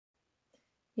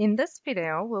In this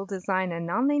video, we'll design a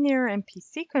nonlinear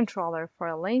MPC controller for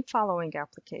a lane following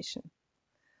application.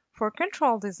 For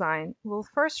control design, we'll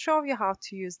first show you how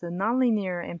to use the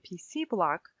nonlinear MPC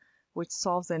block, which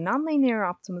solves a nonlinear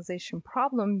optimization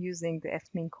problem using the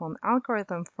F-min-con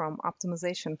algorithm from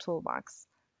Optimization Toolbox.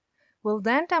 We'll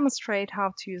then demonstrate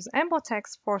how to use Embotech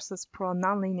FORCESPRO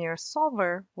nonlinear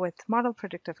solver with Model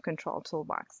Predictive Control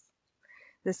Toolbox.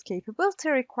 This capability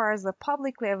requires a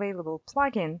publicly available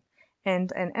plugin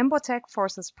and an Embotech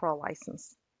FORCESPRO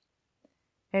license.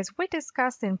 As we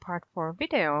discussed in Part 4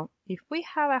 video, if we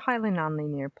have a highly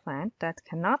nonlinear plant that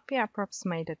cannot be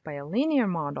approximated by a linear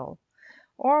model,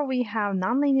 or we have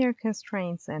nonlinear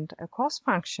constraints and a cost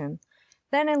function,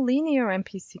 then a linear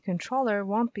MPC controller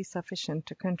won't be sufficient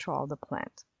to control the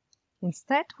plant.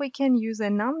 Instead, we can use a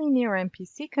nonlinear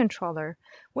MPC controller,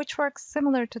 which works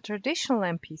similar to traditional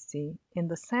MPC in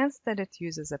the sense that it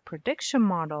uses a prediction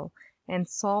model and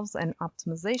solves an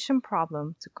optimization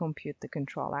problem to compute the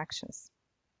control actions.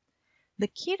 The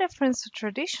key difference to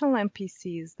traditional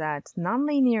MPC is that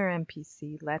nonlinear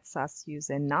MPC lets us use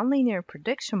a nonlinear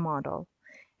prediction model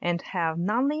and have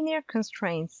nonlinear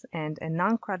constraints and a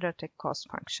non-quadratic cost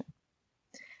function.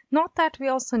 Note that we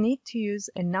also need to use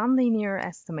a nonlinear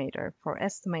estimator for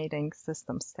estimating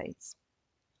system states.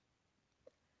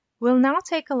 We'll now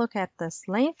take a look at this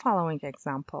lane following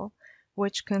example,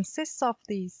 which consists of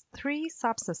these three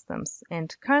subsystems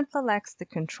and currently lacks the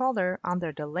controller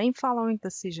under the lane following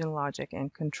decision logic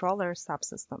and controller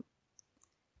subsystem.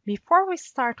 Before we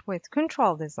start with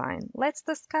control design, let's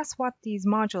discuss what these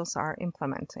modules are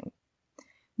implementing.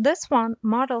 This one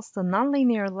models the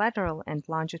nonlinear lateral and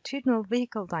longitudinal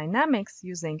vehicle dynamics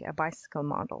using a bicycle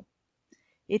model.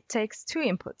 It takes two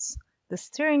inputs, the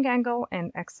steering angle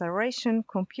and acceleration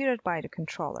computed by the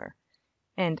controller,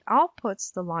 and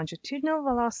outputs the longitudinal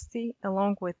velocity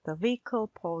along with the vehicle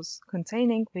pose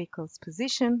containing vehicle's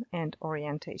position and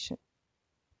orientation.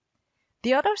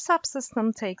 The other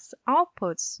subsystem takes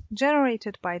outputs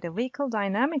generated by the vehicle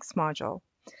dynamics module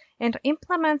and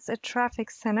implements a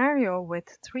traffic scenario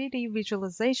with 3D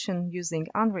visualization using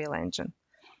Unreal Engine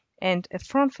and a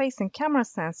front-facing camera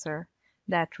sensor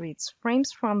that reads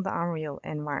frames from the Unreal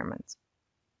environment.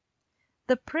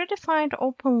 The predefined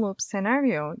open-loop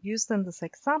scenario used in this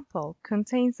example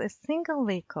contains a single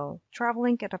vehicle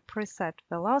traveling at a preset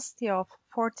velocity of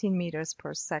 14 meters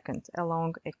per second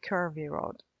along a curvy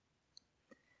road.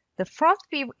 The front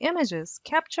view images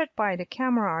captured by the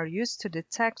camera are used to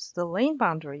detect the lane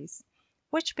boundaries,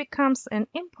 which becomes an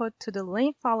input to the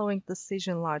lane following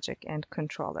decision logic and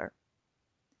controller.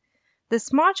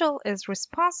 This module is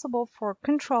responsible for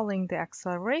controlling the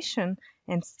acceleration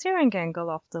and steering angle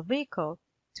of the vehicle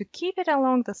to keep it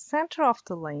along the center of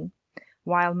the lane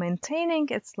while maintaining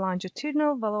its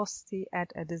longitudinal velocity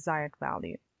at a desired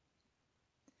value.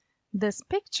 This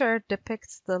picture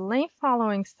depicts the lane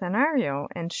following scenario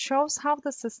and shows how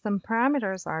the system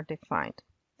parameters are defined.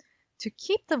 To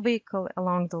keep the vehicle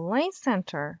along the lane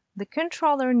center, the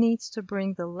controller needs to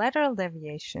bring the lateral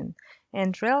deviation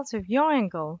and relative yaw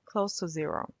angle close to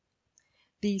zero.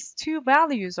 These two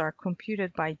values are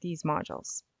computed by these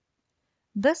modules.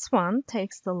 This one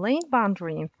takes the lane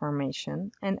boundary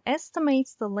information and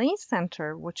estimates the lane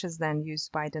center, which is then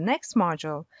used by the next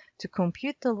module to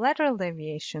compute the lateral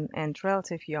deviation and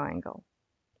relative yaw angle.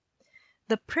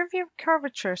 The preview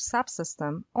curvature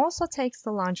subsystem also takes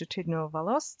the longitudinal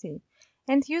velocity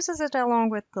and uses it along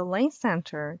with the lane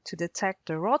center to detect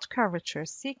the road curvature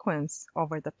sequence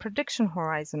over the prediction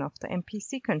horizon of the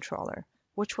MPC controller,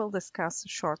 which we'll discuss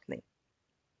shortly.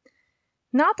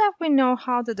 Now that we know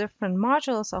how the different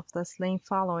modules of this lane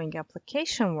following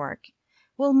application work,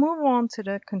 we'll move on to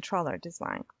the controller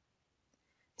design.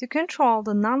 To control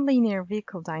the nonlinear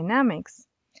vehicle dynamics,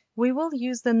 we will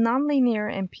use the nonlinear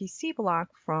MPC block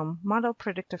from Model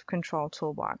Predictive Control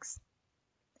Toolbox.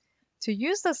 To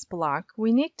use this block,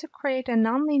 we need to create a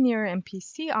nonlinear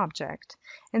MPC object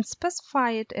and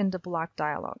specify it in the block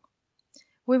dialog.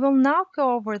 We will now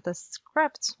go over the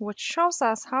script which shows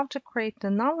us how to create the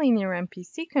nonlinear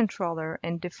MPC controller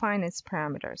and define its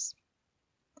parameters.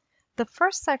 The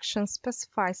first section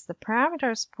specifies the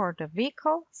parameters for the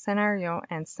vehicle, scenario,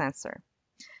 and sensor.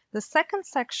 The second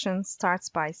section starts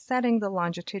by setting the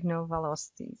longitudinal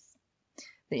velocities.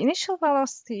 The initial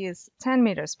velocity is 10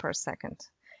 meters per second,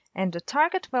 and the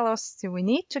target velocity we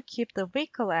need to keep the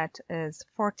vehicle at is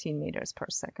 14 meters per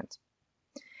second.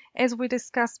 As we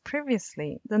discussed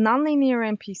previously, the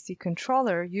nonlinear MPC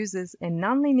controller uses a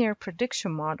nonlinear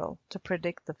prediction model to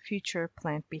predict the future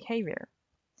plant behavior.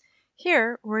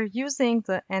 Here, we're using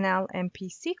the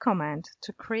MPC command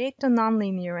to create the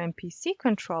nonlinear MPC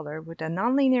controller with a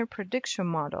nonlinear prediction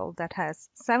model that has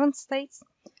 7 states,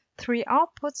 3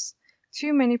 outputs,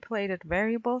 2 manipulated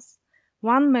variables,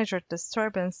 1 measured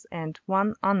disturbance, and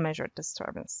 1 unmeasured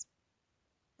disturbance.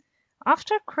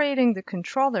 After creating the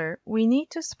controller, we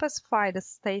need to specify the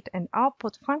state and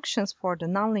output functions for the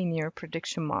nonlinear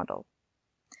prediction model.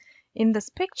 In this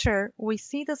picture, we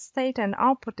see the state and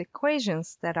output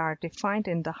equations that are defined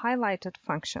in the highlighted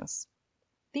functions.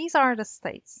 These are the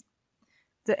states.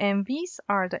 The MVs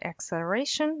are the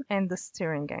acceleration and the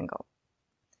steering angle.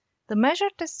 The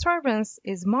measured disturbance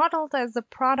is modeled as the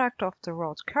product of the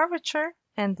road curvature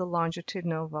and the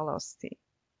longitudinal velocity.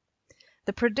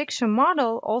 The prediction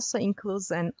model also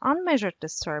includes an unmeasured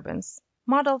disturbance,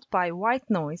 modeled by white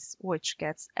noise, which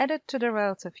gets added to the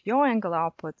relative yaw angle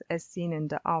output as seen in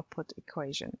the output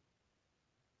equation.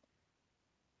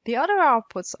 The other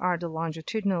outputs are the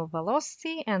longitudinal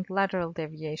velocity and lateral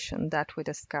deviation that we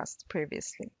discussed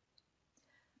previously.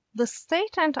 The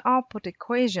state and output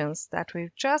equations that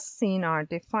we've just seen are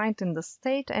defined in the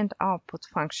state and output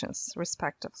functions,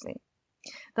 respectively.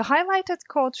 The highlighted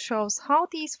code shows how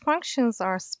these functions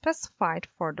are specified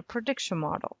for the prediction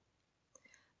model.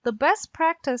 The best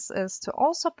practice is to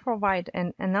also provide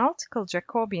an analytical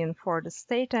Jacobian for the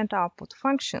state and output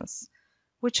functions,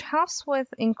 which helps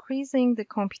with increasing the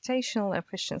computational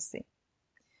efficiency.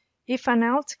 If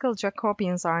analytical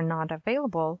Jacobians are not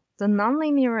available, the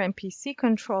nonlinear MPC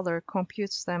controller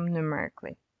computes them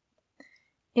numerically.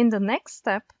 In the next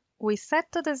step, we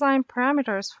set the design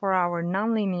parameters for our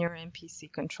nonlinear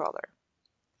MPC controller.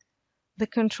 The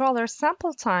controller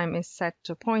sample time is set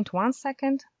to 0.1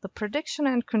 second, the prediction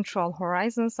and control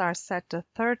horizons are set to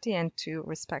 30 and 2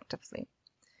 respectively.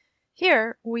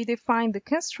 Here, we define the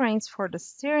constraints for the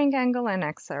steering angle and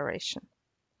acceleration.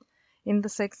 In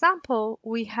this example,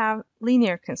 we have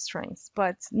linear constraints,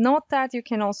 but note that you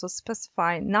can also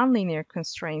specify nonlinear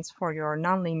constraints for your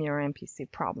nonlinear MPC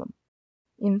problem.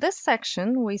 In this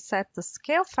section, we set the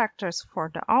scale factors for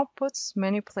the outputs,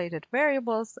 manipulated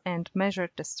variables, and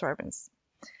measured disturbance.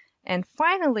 And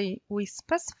finally, we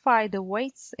specify the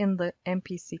weights in the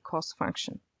MPC cost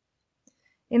function.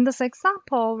 In this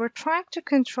example, we're trying to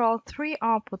control 3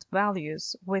 output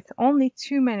values with only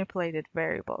 2 manipulated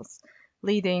variables,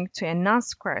 leading to a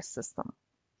non-square system.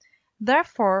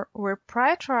 Therefore, we're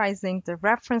prioritizing the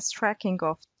reference tracking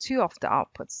of 2 of the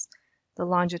outputs, the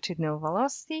longitudinal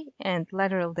velocity and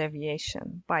lateral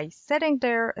deviation, by setting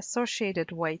their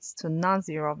associated weights to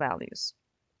non-zero values.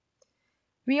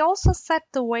 We also set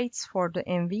the weights for the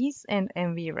MVs and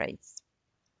MV rates.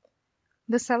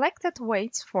 The selected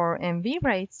weights for MV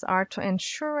rates are to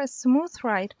ensure a smooth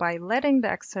ride by letting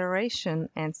the acceleration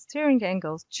and steering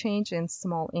angles change in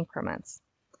small increments.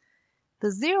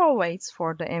 The zero weights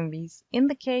for the MVs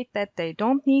indicate that they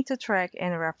don't need to track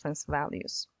any reference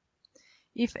values.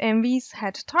 If MVs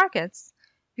had targets,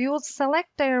 we would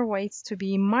select their weights to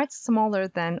be much smaller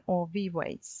than OV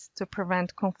weights to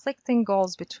prevent conflicting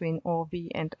goals between OV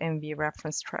and MV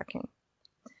reference tracking.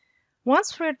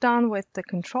 Once we're done with the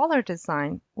controller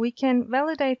design, we can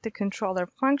validate the controller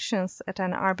functions at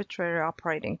an arbitrary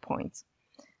operating point.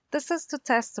 This is to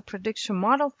test the prediction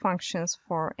model functions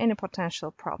for any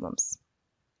potential problems.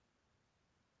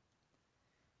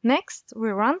 Next,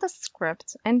 we run the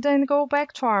script and then go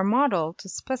back to our model to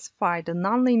specify the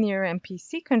nonlinear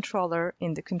MPC controller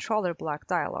in the controller block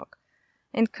dialog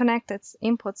and connect its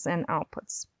inputs and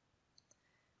outputs.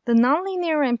 The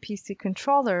nonlinear MPC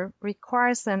controller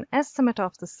requires an estimate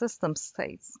of the system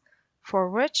states, for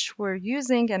which we're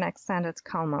using an extended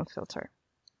Kalman filter.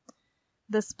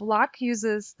 This block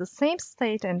uses the same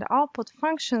state and output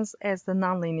functions as the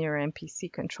nonlinear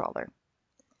MPC controller.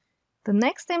 The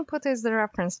next input is the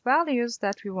reference values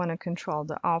that we want to control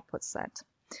the output set.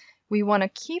 We want to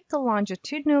keep the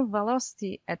longitudinal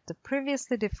velocity at the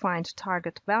previously defined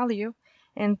target value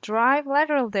and drive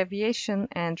lateral deviation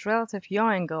and relative yaw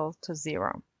angle to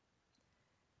 0.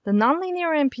 The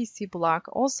nonlinear MPC block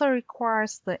also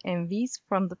requires the MVs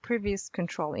from the previous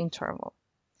control interval.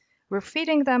 We're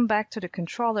feeding them back to the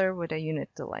controller with a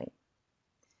unit delay.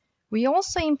 We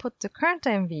also input the current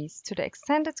MVs to the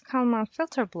extended Kalman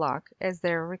filter block as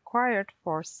they are required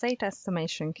for state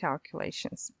estimation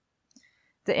calculations.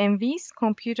 The MVs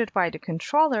computed by the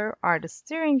controller are the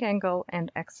steering angle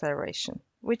and acceleration,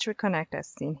 which we connect as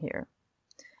seen here.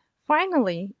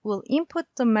 Finally, we'll input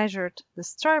the measured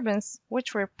disturbance,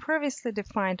 which were previously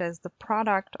defined as the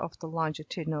product of the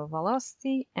longitudinal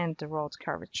velocity and the road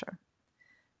curvature.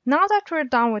 Now that we're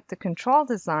done with the control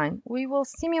design, we will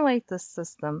simulate this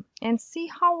system and see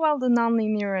how well the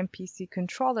nonlinear MPC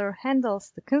controller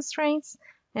handles the constraints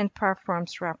and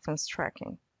performs reference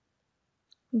tracking.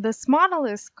 This model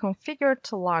is configured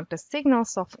to log the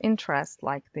signals of interest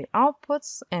like the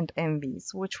outputs and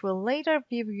MVs, which we'll later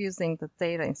view using the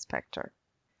data inspector.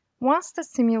 Once the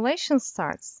simulation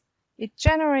starts, it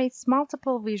generates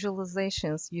multiple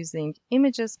visualizations using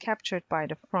images captured by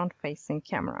the front-facing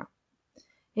camera.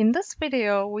 In this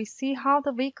video, we see how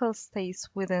the vehicle stays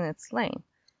within its lane.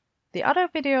 The other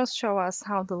videos show us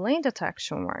how the lane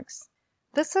detection works.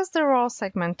 This is the row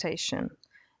segmentation,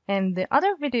 and the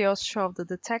other videos show the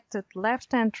detected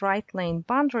left and right lane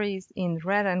boundaries in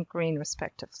red and green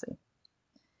respectively.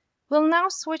 We'll now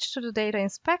switch to the data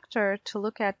inspector to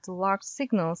look at the logged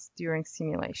signals during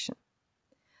simulation.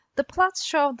 The plots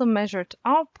show the measured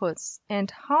outputs and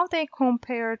how they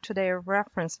compare to their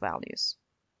reference values.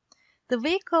 The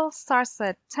vehicle starts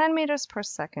at 10 meters per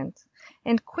second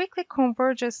and quickly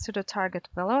converges to the target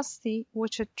velocity,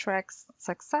 which it tracks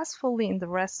successfully in the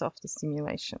rest of the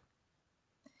simulation.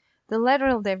 The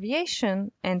lateral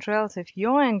deviation and relative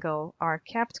yaw angle are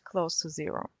kept close to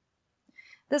zero.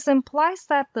 This implies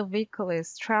that the vehicle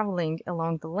is traveling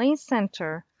along the lane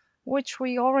center, which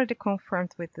we already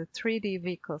confirmed with the 3D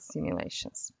vehicle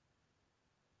simulations.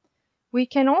 We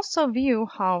can also view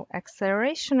how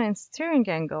acceleration and steering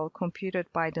angle computed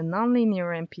by the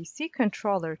nonlinear MPC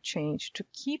controller change to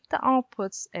keep the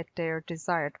outputs at their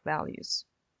desired values.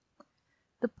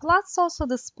 The plots also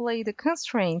display the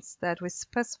constraints that we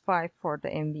specify for the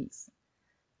MVs.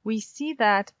 We see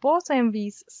that both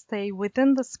MVs stay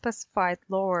within the specified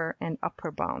lower and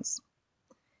upper bounds.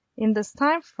 In this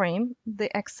time frame,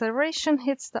 the acceleration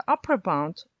hits the upper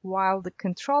bound while the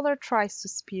controller tries to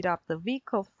speed up the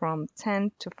vehicle from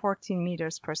 10 to 14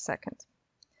 meters per second.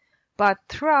 But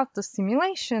throughout the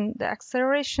simulation, the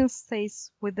acceleration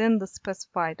stays within the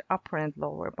specified upper and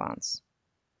lower bounds.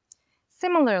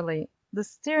 Similarly, the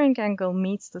steering angle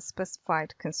meets the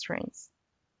specified constraints.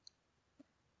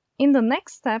 In the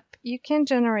next step, you can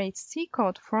generate C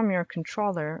code from your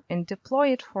controller and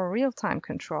deploy it for real-time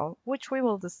control, which we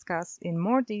will discuss in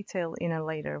more detail in a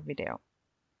later video.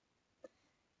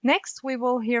 Next, we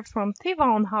will hear from Thiva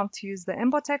on how to use the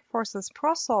Embotech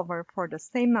FORCESPRO solver for the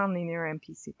same nonlinear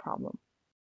MPC problem.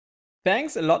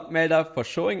 Thanks a lot, Melda, for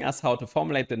showing us how to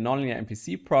formulate the nonlinear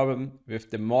MPC problem with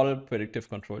the Model Predictive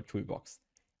Control Toolbox.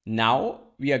 Now,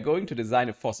 we are going to design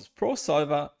a FORCESPRO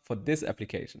solver for this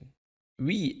application.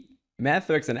 We,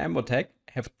 MathWorks and Embotech,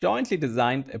 have jointly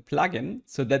designed a plugin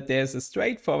so that there is a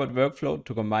straightforward workflow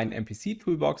to combine MPC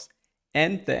Toolbox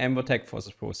and the Embotech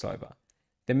FORCESPRO solver.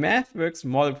 The MathWorks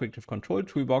Model Predictive Control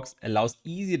Toolbox allows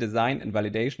easy design and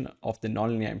validation of the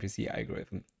nonlinear MPC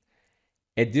algorithm.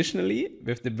 Additionally,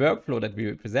 with the workflow that we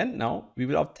will present now, we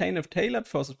will obtain a tailored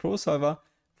FORCESPRO solver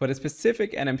for the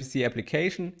specific NMPC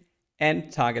application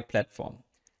and target platform.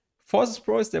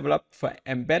 FORCESPRO is developed for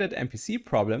embedded MPC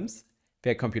problems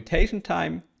where computation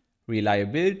time,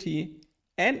 reliability,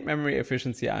 and memory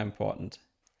efficiency are important.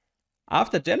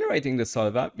 After generating the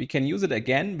solver, we can use it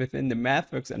again within the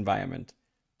MathWorks environment,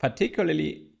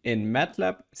 particularly in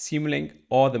MATLAB, Simulink,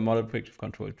 or the Model Predictive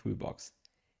Control Toolbox.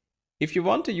 If you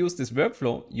want to use this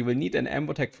workflow, you will need an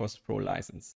Embotech FORCESPRO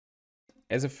license.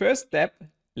 As a first step,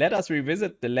 let us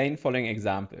revisit the lane following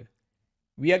example.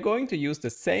 We are going to use the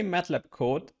same MATLAB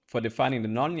code for defining the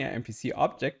nonlinear MPC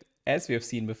object as we have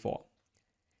seen before.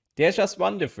 There's just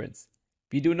one difference.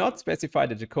 We do not specify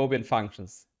the Jacobian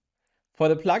functions. For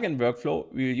the plugin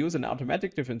workflow, we will use an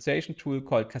automatic differentiation tool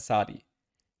called Casadi.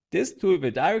 This tool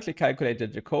will directly calculate the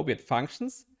Jacobian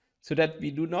functions so that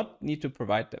we do not need to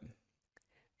provide them.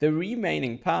 The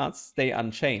remaining parts stay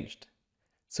unchanged.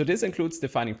 So this includes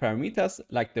defining parameters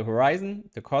like the horizon,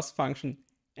 the cost function,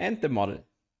 and the model.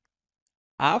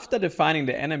 After defining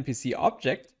the NMPC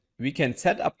object, we can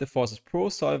set up the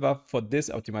FORCESPRO solver for this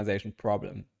optimization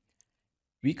problem.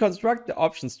 We construct the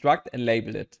option struct and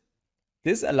label it.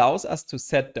 This allows us to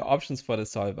set the options for the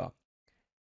solver.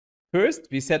 First,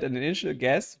 we set an initial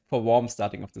guess for warm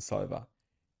starting of the solver.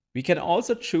 We can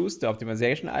also choose the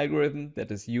optimization algorithm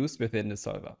that is used within the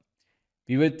solver.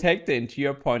 We will take the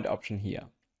interior point option here.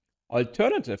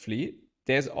 Alternatively,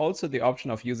 there is also the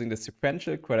option of using the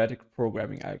sequential quadratic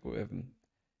programming algorithm.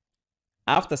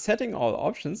 After setting all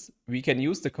options, we can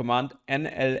use the command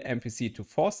nlmpc to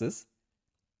forces.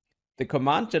 The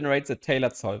command generates a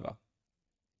tailored solver.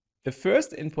 The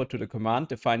first input to the command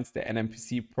defines the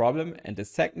NMPC problem, and the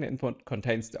second input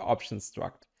contains the options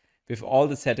struct with all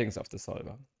the settings of the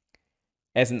solver.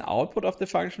 As an output of the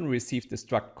function, we receive the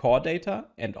struct core data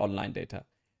and online data,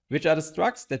 which are the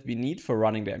structs that we need for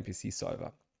running the MPC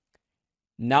solver.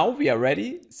 Now we are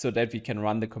ready so that we can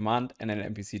run the command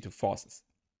NLMPC to forces.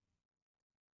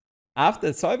 After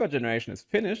the solver generation is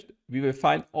finished, we will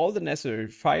find all the necessary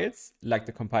files like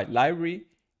the compiled library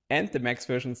and the max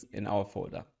versions in our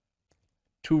folder.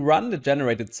 To run the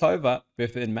generated solver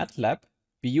within MATLAB,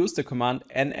 we use the command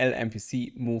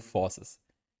nlmpc move forces.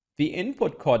 The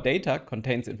input core data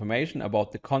contains information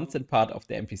about the constant part of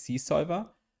the MPC solver,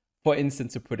 for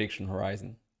instance the prediction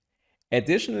horizon.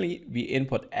 Additionally, we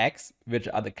input x, which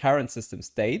are the current system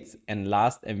states, and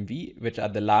last mv, which are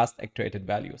the last actuated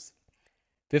values.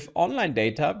 With online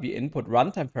data, we input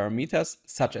runtime parameters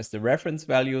such as the reference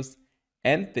values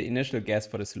and the initial guess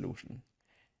for the solution.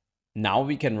 Now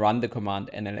we can run the command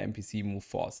nlmpc move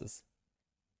forces.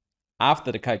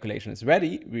 After the calculation is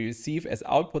ready, we receive as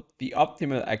output the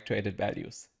optimal actuated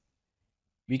values.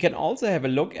 We can also have a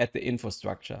look at the info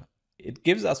structure. It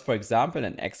gives us, for example,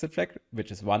 an exit flag,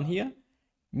 which is 1 here,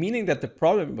 meaning that the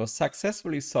problem was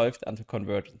successfully solved until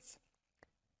convergence.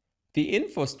 The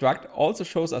info struct also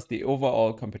shows us the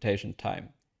overall computation time.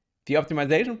 The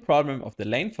optimization problem of the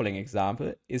lane following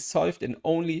example is solved in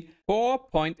only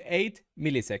 4.8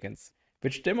 milliseconds,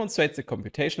 which demonstrates the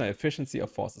computational efficiency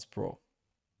of FORCESPRO.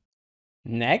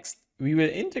 Next, we will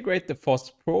integrate the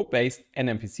FORCESPRO based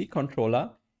NMPC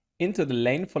controller into the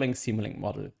lane following Simulink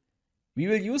model. We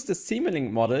will use the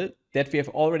Simulink model that we have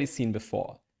already seen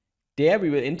before. There we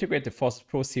will integrate the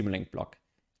FORCESPRO Simulink block.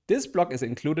 This block is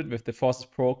included with the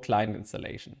FORCESPRO client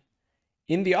installation.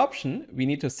 In the option, we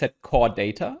need to set core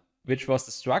data, which was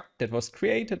the struct that was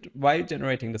created while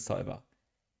generating the solver.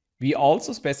 We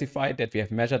also specify that we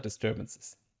have measured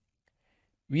disturbances.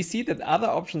 We see that other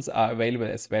options are available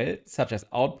as well, such as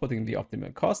outputting the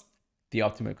optimal cost, the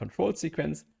optimal control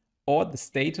sequence, or the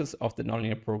status of the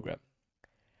nonlinear program.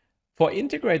 For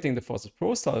integrating the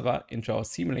FORCESPRO solver into our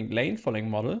Simulink lane following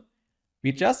model,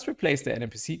 we just replace the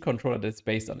NMPC controller that is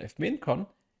based on fmincon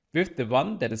with the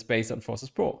one that is based on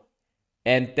FORCESPRO.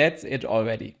 And that's it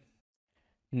already.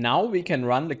 Now we can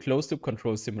run the closed-loop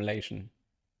control simulation.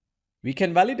 We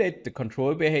can validate the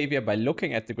control behavior by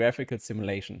looking at the graphical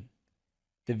simulation.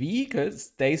 The vehicle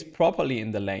stays properly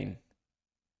in the lane.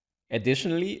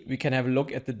 Additionally, we can have a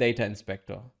look at the data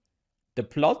inspector. The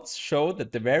plots show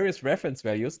that the various reference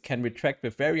values can be tracked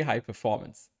with very high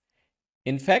performance.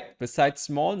 In fact, besides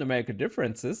small numerical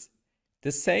differences,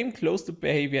 the same closed-loop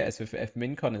behavior as with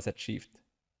fmincon is achieved.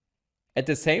 At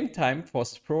the same time,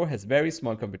 FORCESPRO has very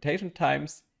small computation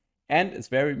times and is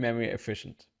very memory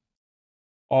efficient.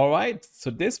 Alright, so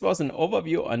this was an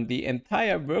overview on the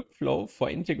entire workflow for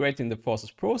integrating the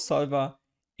FORCESPRO solver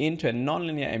into a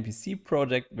nonlinear MPC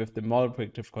project with the Model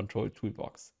Predictive Control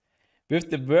Toolbox. With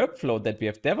the workflow that we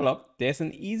have developed, there's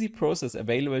an easy process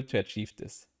available to achieve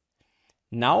this.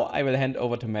 Now I will hand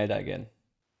over to Melda again.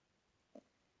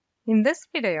 In this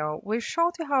video, we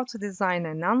showed you how to design a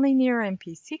nonlinear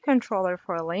MPC controller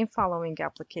for a lane following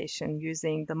application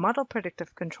using the Model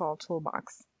Predictive Control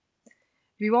Toolbox.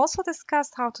 We also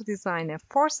discussed how to design a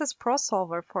FORCESPRO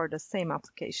solver for the same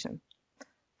application.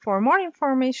 For more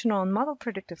information on Model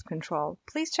Predictive Control,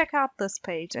 please check out this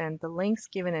page and the links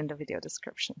given in the video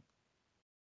description.